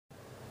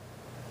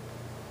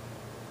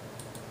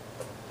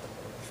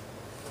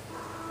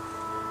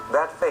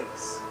That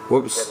face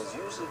Whoops. that is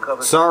usually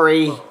covered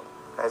Sorry. with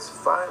has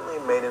finally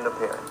made an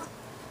appearance.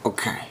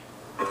 Okay.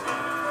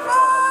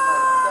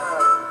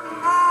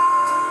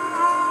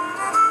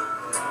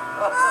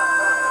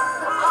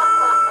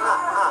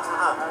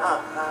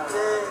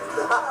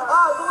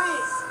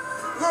 Luis!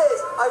 Yes,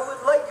 I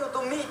would like you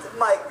to meet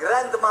my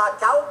grandma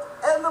Count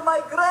and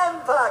my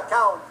grandpa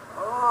Count.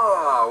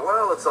 Ah,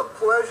 well, it's a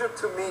pleasure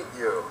to meet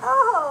you.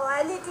 Oh,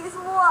 and it is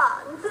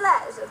one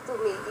pleasure to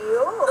meet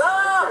you.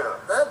 Oh,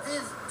 that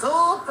is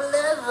two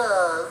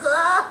pleasures.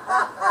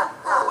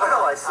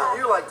 Well, I see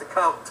you like to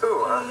count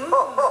too, huh?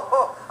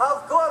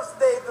 Of course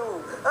they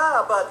do.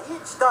 But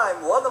each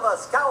time one of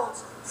us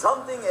counts,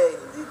 something a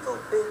little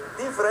bit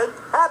different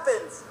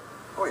happens.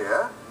 Oh,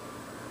 yeah?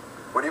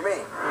 What do you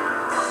mean?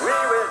 We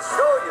will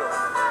show you.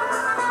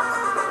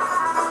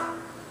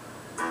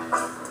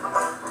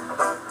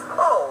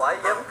 Oh, I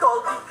am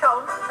called the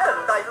Count,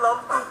 and I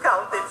love to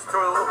count, it's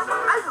true.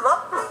 I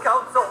love to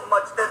count so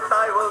much that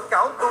I will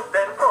count to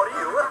 10 for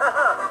you.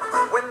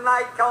 When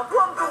I count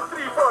 1, 2,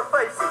 3, 4,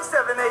 5, 6,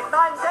 7, 8,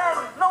 9,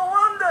 10, no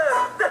wonder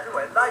that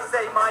when I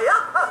say my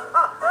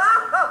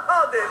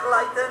there's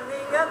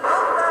lightning and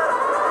thunder.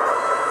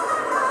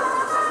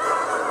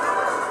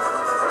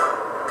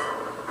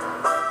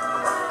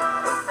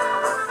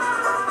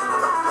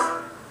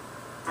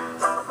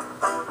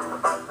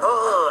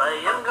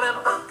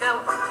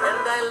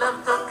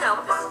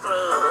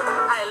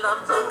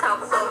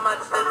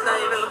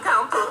 I will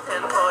count to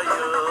 10 for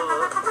you.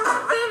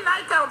 When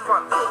I count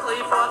 1, 2, 3,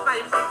 4,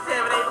 5, 6,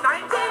 7, 8, 9,